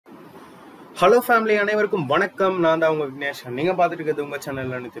Hello family அனைவருக்கும் வணக்கம். நான் தான் உங்க விக்னேஷ். நீங்க பார்த்துட்டு இருக்கிறது உங்க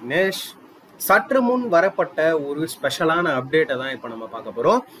சேனல் தினேஷ். சற்று முன் வரப்பட்ட ஒரு ஸ்பெஷலான அப்டேட்டை தான் இப்போ நம்ம பார்க்க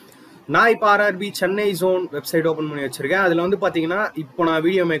போறோம். நான் இப்போ RRB Chennai zone website open பண்ணி வச்சிருக்கேன். அதில் வந்து பார்த்தீங்கன்னா இப்போ நான்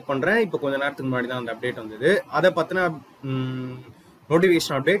வீடியோ மேக் பண்ணுறேன். இப்போ கொஞ்ச நேரத்துக்கு முன்னாடி தான் அந்த அப்டேட் வந்தது. அதை பற்றின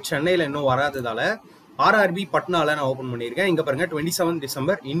நோட்டிஃபிகேஷன் அப்டேட் சென்னையில் இன்னும் வராததால RRB பட்னாவில் நான் ஓப்பன் பண்ணியிருக்கேன். இங்கே பாருங்க 27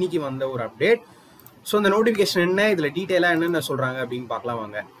 டிசம்பர் இன்னைக்கு வந்த ஒரு அப்டேட். ஸோ இந்த நோட்டிஃபிகேஷன் என்ன, இதில் டீட்டெயிலாக என்னென்ன சொல்கிறாங்க அப்படின்னு பார்க்கலாம்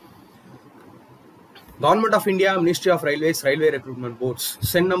வாங்க. Government of India, Ministry of Railways, Railway Recruitment Boards,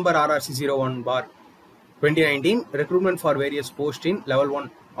 SEN number RRC 01/2019, recruitment for various posts in level 1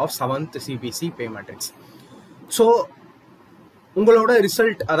 of 7th CPC pay matrix. So, உங்களோட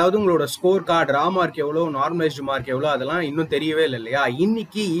ரிசல்ட், அதாவது உங்களோட ஸ்கோர் கார்டு, ரா மார்க் எவ்வளோ, நார்மலைஸ்டு மார்க் எவ்வளோ, அதெல்லாம் இன்னும் தெரியவே இல்லை இல்லையா?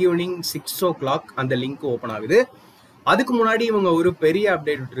 இன்னைக்கு ஈவினிங் 6 o'clock அந்த லிங்க் ஓப்பன் ஆகுது. அதுக்கு முன்னாடி இவங்க ஒரு பெரிய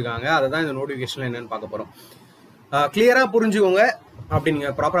அப்டேட் விட்டுருக்காங்க. அதை தான் இந்த நோட்டிஃபிகேஷன்ல என்னன்னு பார்க்க போகிறோம். கிளியரா புரிஞ்சுக்கோங்க. அப்படி நீங்க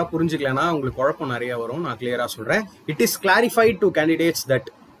ப்ராப்பரா புரிஞ்சுக்கலன்னா உங்களுக்கு குழப்பம் நிறைய வரும். நான் கிளியரா சொல்றேன். It is clarified to candidates that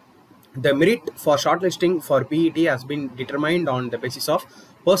the merit for shortlisting for PET has been determined on the basis of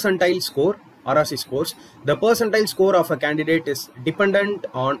percentile score, RRC scores. The percentile score of a candidate is dependent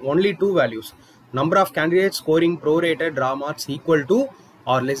on only two values: number of candidates scoring prorated raw marks equal to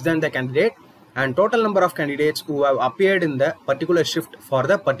or less than the candidate, and total number of candidates who have appeared in the particular shift for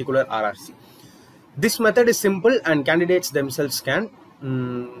the particular RRC. This method is simple and candidates themselves can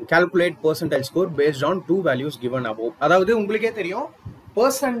calculate percentile score based on two values given above. அதாவது உங்களுக்கே தெரியும்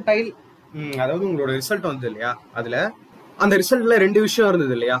percentile, அதாவது உங்களோட result வந்தது இல்லையா, அதுல அந்த ரிசல்ட்ல ரெண்டு விஷயம்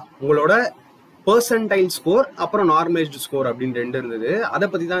இருந்தது இல்லையா, உங்களோட percentile ஸ்கோர் அப்புறம் நார்மலைஸ்டு ஸ்கோர் அப்படின்னு ரெண்டு இருந்தது. அதை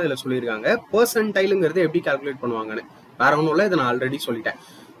பத்தி தான் இதுல சொல்லியிருக்காங்க. percentileங்கிறது எப்படி கால்குலேட் பண்ணுவாங்கன்னு வேற ஒன்றும் இல்லை, இதை நான் ஆல்ரெடி சொல்லிட்டேன்.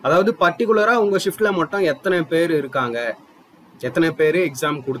 அதாவது பர்டிகுலரா உங்க ஷிஃப்ட்ல மட்டும் எத்தனை பேர் இருக்காங்க, எத்தனை பேர்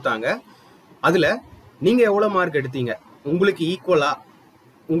எக்ஸாம் கொடுத்தாங்க, அதுல நீங்க எவ்வளவு மார்க் எடுத்தீங்க, உங்களுக்கு ஈக்குவலா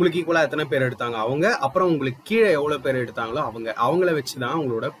எத்தனை பேர் எடுத்தாங்க அவங்க, அப்புறம் உங்களுக்கு கீழே எவ்வளவு பேர் எடுத்தாங்களோ அவங்கள வச்சுதான்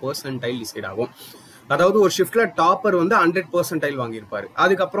உங்களோட பெர்சன்டைல் டிசைட் ஆகும். அதாவது ஒரு ஷிஃப்ட்ல டாப்பர் வந்து 100% வாங்கியிருப்பாரு.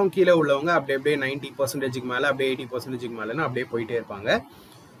 அதுக்கப்புறம் கீழே உள்ளவங்க அப்படியே 90% மேல, அப்படியே 80% மேலன்னு அப்படியே போயிட்டே இருப்பாங்க.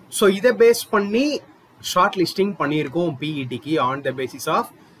 ஸோ இதை பேஸ் பண்ணி ஷார்ட் லிஸ்டிங் பண்ணியிருக்கோம் பிஇடிக்கு on the basis of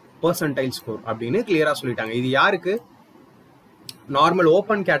percentile score அப்படின்னு கிளியரா சொல்லிட்டாங்க. இது யாருக்கு? நார்மல்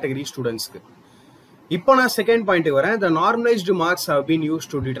ஓப்பன் கேட்டகரி ஸ்டூடெண்ட்ஸ்க்கு. இப்போ நான் செகண்ட் பாயிண்ட் வரேன். The normalized marks have been used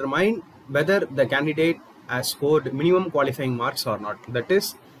to determine whether the candidate has scored minimum qualifying marks or not. That is,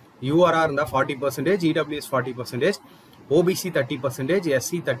 URR in the 40%, EWS 40%, OBC 30%,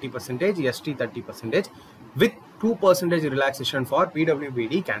 SC 30%, ST 30%, with 2% relaxation for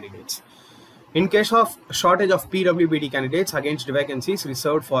PWBD candidates. In case of shortage of PWBD candidates against vacancies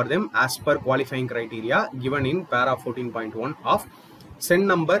reserved for them as per qualifying criteria given in para 14.1 of SEN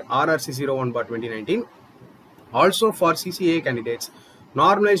number RRC 01/2019. Also for CCAA candidates,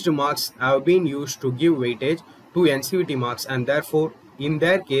 normalized marks have been used to give weightage to NCVT marks, and therefore in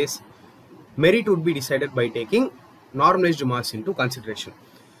their case merit would be decided by taking normalized marks into consideration.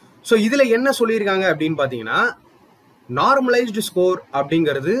 So இதுல என்ன சொல்லியிருக்காங்க அப்படின்னு பார்த்தீங்கன்னா, normalised score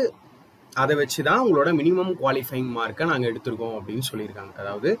அப்படிங்கிறது அதை வச்சு தான் உங்களோட மினிமம் குவாலிஃபைங் மார்க்கை நாங்கள் எடுத்திருக்கோம் அப்படின்னு சொல்லியிருக்காங்க.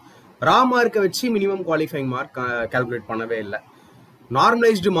 அதாவது ரா மார்க்கை வச்சு மினிமம் குவாலிஃபைங் மார்க் கால்குலேட் பண்ணவே இல்லை.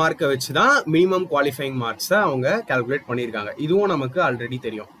 நார்மலைஸ்டு மார்க்கை வச்சு தான் மினிமம் குவாலிஃபைங் மார்க்ஸை அவங்க கால்குலேட் பண்ணியிருக்காங்க. இதுவும் நமக்கு ஆல்ரெடி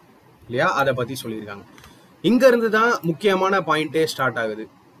தெரியும் இல்லையா, அதை பற்றி சொல்லியிருக்காங்க. இங்க இருந்து தான் முக்கியமான பாயிண்டே ஸ்டார்ட் ஆகுது.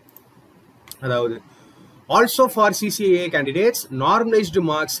 அதாவது also for CCAA candidates, normalized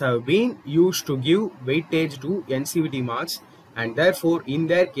marks have been used to give weightage to NCVT marks, and therefore in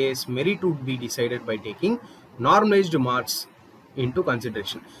their case merit would be decided by taking normalized marks into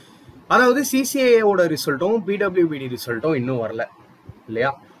consideration. அதாவது CCAA ஓட ரிசல்ட்டும் PWBD ரிசல்ட்டும் இன்னும் வரல இல்லையா.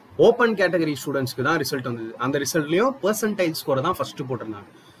 Open category ஸ்டூடெண்ட்ஸ்க்கு தான் result வந்தது. அந்த ரிசல்ட்லயும் percentile ஸ்கோரை தான் ஃபர்ஸ்ட் போட்டிருந்தாங்க.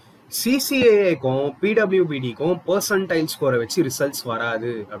 CCAAக்கும் PWBDக்கும் பெர்சன்டைல் ஸ்கோரை வச்சு ரிசல்ட்ஸ்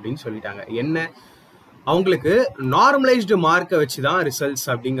வராது அப்படின்னு சொல்லிட்டாங்க. என்ன, அவங்களுக்கு நார்மலைஸ்டு மார்க்கை வச்சு தான் ரிசல்ட்ஸ்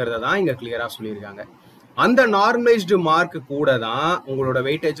அப்படிங்கிறத தான் இங்க கிளியரா சொல்லியிருக்காங்க. அந்த நார்மலைஸ்டு மார்க் கூட தான் உங்களோட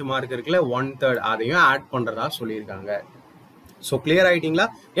வெயிட்டேஜ் மார்க் இருக்குல்ல 1/3, அதையும் ஆட் பண்றதா சொல்லியிருக்காங்க. ஸோ கிளியர் ஆயிட்டீங்களா?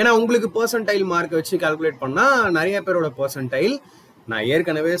 ஏன்னா உங்களுக்கு பெர்சன்டைல் மார்க்கை வச்சு கால்குலேட் பண்ணா நிறைய பேரோட பெர்சன்டைல், நான்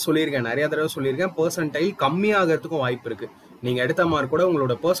ஏற்கனவே சொல்லியிருக்கேன், நிறைய தடவை சொல்லியிருக்கேன், பெர்சன்டைல் கம்மியாகிறதுக்கும் வாய்ப்பு இருக்கு. நீங்க எடுத்த மார்க் கூட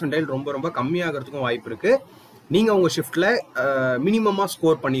உங்களோட பெர்சன்டைல் ரொம்ப ரொம்ப கம்மியாகிறதுக்கும் வாய்ப்பு இருக்கு, நீங்க உங்க ஷிஃப்ட்ல மினிமமா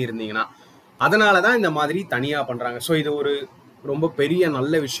ஸ்கோர் பண்ணியிருந்தீங்கன்னா. அதனால தான் இந்த மாதிரி தனியா பண்றாங்க. ஸோ இது ஒரு ரொம்ப பெரிய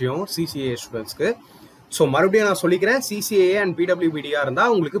நல்ல விஷயம் CCAA ஸ்டூடெண்ட்ஸ்க்கு. ஸோ மறுபடியும் நான் சொல்லிக்கிறேன், CCAA அண்ட் PWBDயா இருந்தா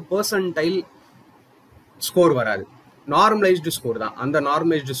உங்களுக்கு பெர்சன்டைல் ஸ்கோர் வராது, நார்மலைஸ்டு ஸ்கோர் தான். அந்த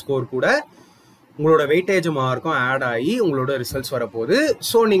நார்மலைஸ்டு ஸ்கோர் கூட உங்களோட வெயிட்டேஜ் மார்க்கும் ஆட் ஆகி உங்களோட ரிசல்ட்ஸ் வரப்போகுது.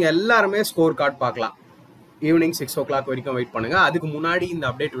 ஸோ நீங்க எல்லாருமே ஸ்கோர் கார்டு பார்க்கலாம். ஈவினிங் 6 o'clock வரைக்கும் வெயிட் பண்ணுங்க. அதுக்கு முன்னாடி இந்த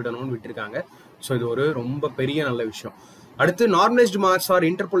அப்டேட் விடணும்னு விட்டுருக்காங்க. ஸோ இது ஒரு ரொம்ப பெரிய நல்ல விஷயம். அடுத்து normalised marks R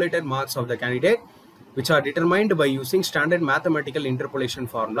இன்டர்போலேட்டட் marks of the candidate which are determined by using standard mathematical interpolation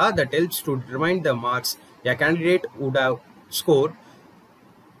formula that helps to determine the marks a candidate would have scored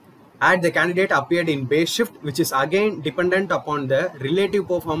had the candidate appeared in base shift, which is again dependent upon the relative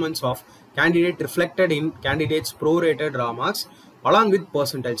performance of candidate reflected in candidate's prorated raw marks along with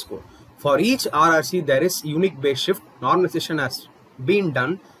percentile score. For each RRC, there is unique base shift. Normalization has been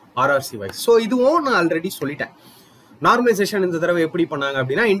done RRC wise. So, இதுவும் நான் already சொல்லிட்டேன். Normalisation இந்த தடவை எப்படி பண்ணாங்க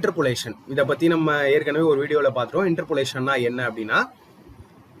அப்படின்னா interpolation. இதை பற்றி நம்ம ஏற்கனவே ஒரு வீடியோவில் பார்த்துருவோம். இன்டர்போலேஷன்னா என்ன அப்படின்னா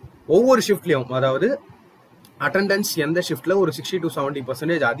ஒவ்வொரு ஷிஃப்ட்லையும், அதாவது அட்டண்டன்ஸ் எந்த ஷிஃப்ட்டில் ஒரு 60 to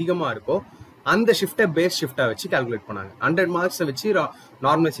 70% அதிகமாக இருக்கோ அந்த ஷிஃப்ட்டை பேஸ் ஷிஃப்டாக வச்சு கால்குலேட் பண்ணாங்க. 100 மார்க்ஸை வச்சு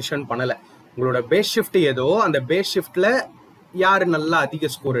நார்மலைசேஷன் பண்ணலை. உங்களோட பேஸ் ஷிஃப்ட் ஏதோ அந்த பேஸ் ஷிஃப்ட்டில் யார் நல்லா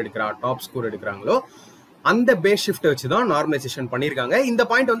அதிக ஸ்கோர் எடுக்கிறா, டாப் ஸ்கோர் எடுக்கிறாங்களோ அந்த பேஸ் ஷிஃப்ட்டை வச்சு தான் நார்மலைசேஷன் பண்ணியிருக்காங்க. இந்த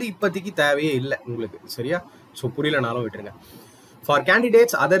பாயிண்ட் வந்து இப்போதைக்கு தேவையே இல்லை உங்களுக்கு, சரியா? ஸோ புரியலனாலும் விட்டுருங்க. For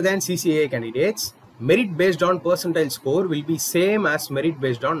candidates other than CCAA candidates, merit based on percentile score will be same as merit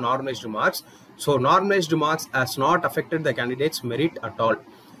based on normalized marks. So normalized marks has not affected the candidate's merit at all.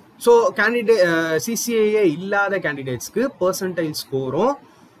 So candidate CCAA இல்லாத கேண்டிடேட்ஸ்க்கு percentile ஸ்கோரும்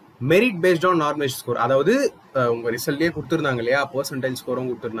merit based on normalized score, அதாவது உங்க ரிசல்ட்லேயே கொடுத்துருந்தாங்க இல்லையா, percentile ஸ்கோரும்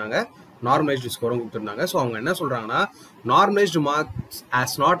கொடுத்துருந்தாங்க, normalised ஸ்கோரும் கொடுத்துருந்தாங்க. So அவங்க என்ன சொல்றாங்கன்னா normalised marks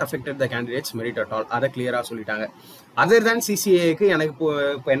has not affected the candidates merit at all. அதை கிளியராக சொல்லிட்டாங்க. அதர் தேன் CCAAக்கு எனக்கு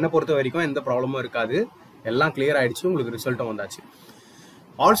இப்போ என்ன பொறுத்த வரைக்கும் எந்த ப்ராப்ளமும் இருக்காது, எல்லாம் கிளியர் ஆயிடுச்சு, உங்களுக்கு ரிசல்ட்டும் வந்தாச்சு.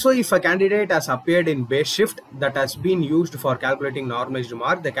 Also, if a candidate has appeared in base shift that has been used for calculating normalized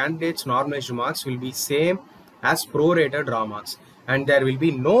mark, the candidate's normalized marks will be same as prorated raw marks, and there will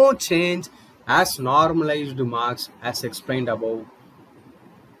be no change as normalized marks as explained above,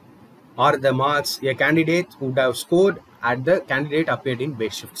 or the marks a candidate would have scored at the candidate appeared in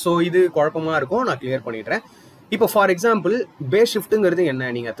base shift. So இது குழப்பமா இருக்கும், நான் clear பண்ணிடுறேன். இப்போ for example base ஷிஃப்ட்டுங்கிறது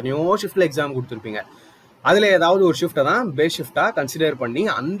என்ன, நீங்கள் எத்தனையோ ஷிஃப்ட்டில் exam கொடுத்துருப்பீங்க, அதில் ஏதாவது ஒரு ஷிஃப்ட்டை தான் பேஸ் ஷிஃப்டாக கன்சிடர் பண்ணி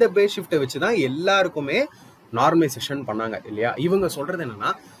அந்த பேஸ் ஷிஃப்ட்டை வச்சு தான் எல்லாருக்குமே நார்மலைசேஷன் பண்ணாங்க இல்லையா? இவங்க சொல்கிறது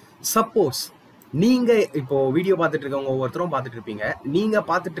என்னன்னா, சப்போஸ் நீங்கள் இப்போ வீடியோ பார்த்துட்டு இருக்கவங்க ஒவ்வொருத்தரும் பார்த்துட்டு இருப்பீங்க, நீங்கள்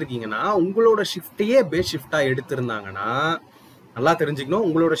பார்த்துட்டு இருக்கீங்கன்னா உங்களோட ஷிஃப்ட்டையே பேஸ் ஷிஃப்டாக எடுத்திருந்தாங்கன்னா, நல்லா தெரிஞ்சுக்கணும்,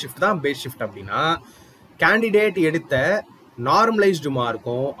 உங்களோட ஷிஃப்ட் தான் பேஸ் ஷிஃப்ட் அப்படின்னா கேண்டிடேட் எடுத்த நார்மலைஸ்டு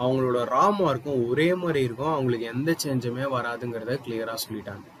மார்க்கும் அவங்களோட ரா மார்க்கும் ஒரே மாதிரி இருக்கும், அவங்களுக்கு எந்த சேஞ்சுமே வராதுங்கிறத கிளியராக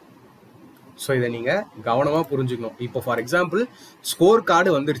சொல்லிட்டாங்க. ஸோ இதை நீங்கள் கவனமாக புரிஞ்சுக்கணும். இப்போ ஃபார் எக்ஸாம்பிள் ஸ்கோர்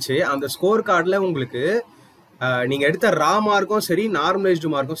கார்டு வந்துருச்சு, அந்த ஸ்கோர் கார்டில் உங்களுக்கு நீங்கள் எடுத்த ரா மார்க்கும் சரி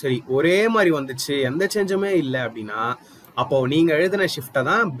நார்மலைஸ்டு மார்க்கும் சரி ஒரே மாதிரி வந்துச்சு, எந்த சேஞ்சுமே இல்லை அப்படின்னா அப்போது நீங்கள் எழுதின ஷிஃப்ட்டை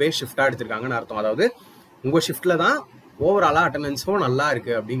தான் பேஸ் ஷிஃப்டாக எடுத்திருக்காங்கன்னு அர்த்தம். அதாவது உங்கள் ஷிஃப்ட்டில் தான் ஓவராலாக அட்டண்டன்ஸும் நல்லா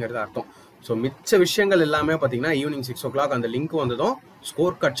இருக்குது அப்படிங்கிறது அர்த்தம். ஸோ மிச்ச விஷயங்கள் எல்லாமே பார்த்தீங்கன்னா ஈவினிங் 6 o'clock அந்த லிங்க் வந்ததும்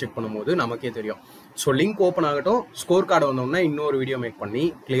ஸ்கோர் கார்டு செக் பண்ணும்போது நமக்கே தெரியும். ஸோ லிங்க் ஓப்பன் ஆகட்டும், ஸ்கோர் கார்டு வந்தோம்னா இன்னொரு வீடியோ மேக் பண்ணி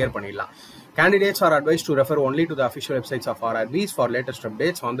கிளியர் பண்ணிடலாம். Candidates are advised to refer only to the official websites of RRBs for latest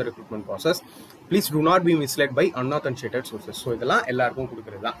updates on the recruitment process. Please do not be misled by unauthenticated sources. So இதெல்லாம் எல்லாருக்கும்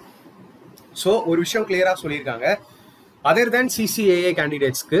கொடுக்குறது தான். So ஒரு விஷயம் கிளியராக சொல்லியிருக்காங்க, other than CCAA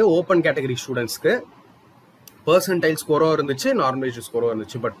கேண்டிடேட்ஸ்க்கு open category ஸ்டூடெண்ட்ஸ்க்கு percentile ஸ்கோரும் இருந்துச்சு, நார்மலைஸ்டு ஸ்கோரும்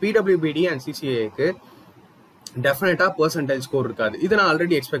இருந்துச்சு. பட் PWBD அண்ட் CCAAக்கு டெஃபினட்டாக percentile ஸ்கோர் இருக்காது. இது நான்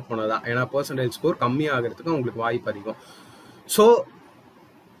ஆல்ரெடி எக்ஸ்பெக்ட் பண்ணதான், ஏன்னா percentile ஸ்கோர் கம்மியாகிறதுக்கு உங்களுக்கு வாய்ப்பு அதிகம். ஸோ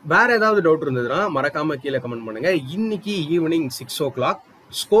வேற ஏதாவது டவுட் இருந்ததுன்னா மறக்காம கீழே கமெண்ட் பண்ணுங்க. இன்னைக்கு evening 6 o'clock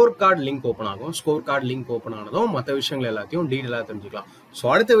score card link open ஆகும். ஸ்கோர் கார்டு லிங்க் ஓப்பன் ஆனதும் மற்ற விஷயங்கள் எல்லாத்தையும் டீட்டெயிலாக தெரிஞ்சுக்கலாம். ஸோ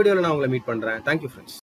அடுத்த வீடியோவில் நான் உங்களை மீட் பண்ணுறேன். Thank you friends.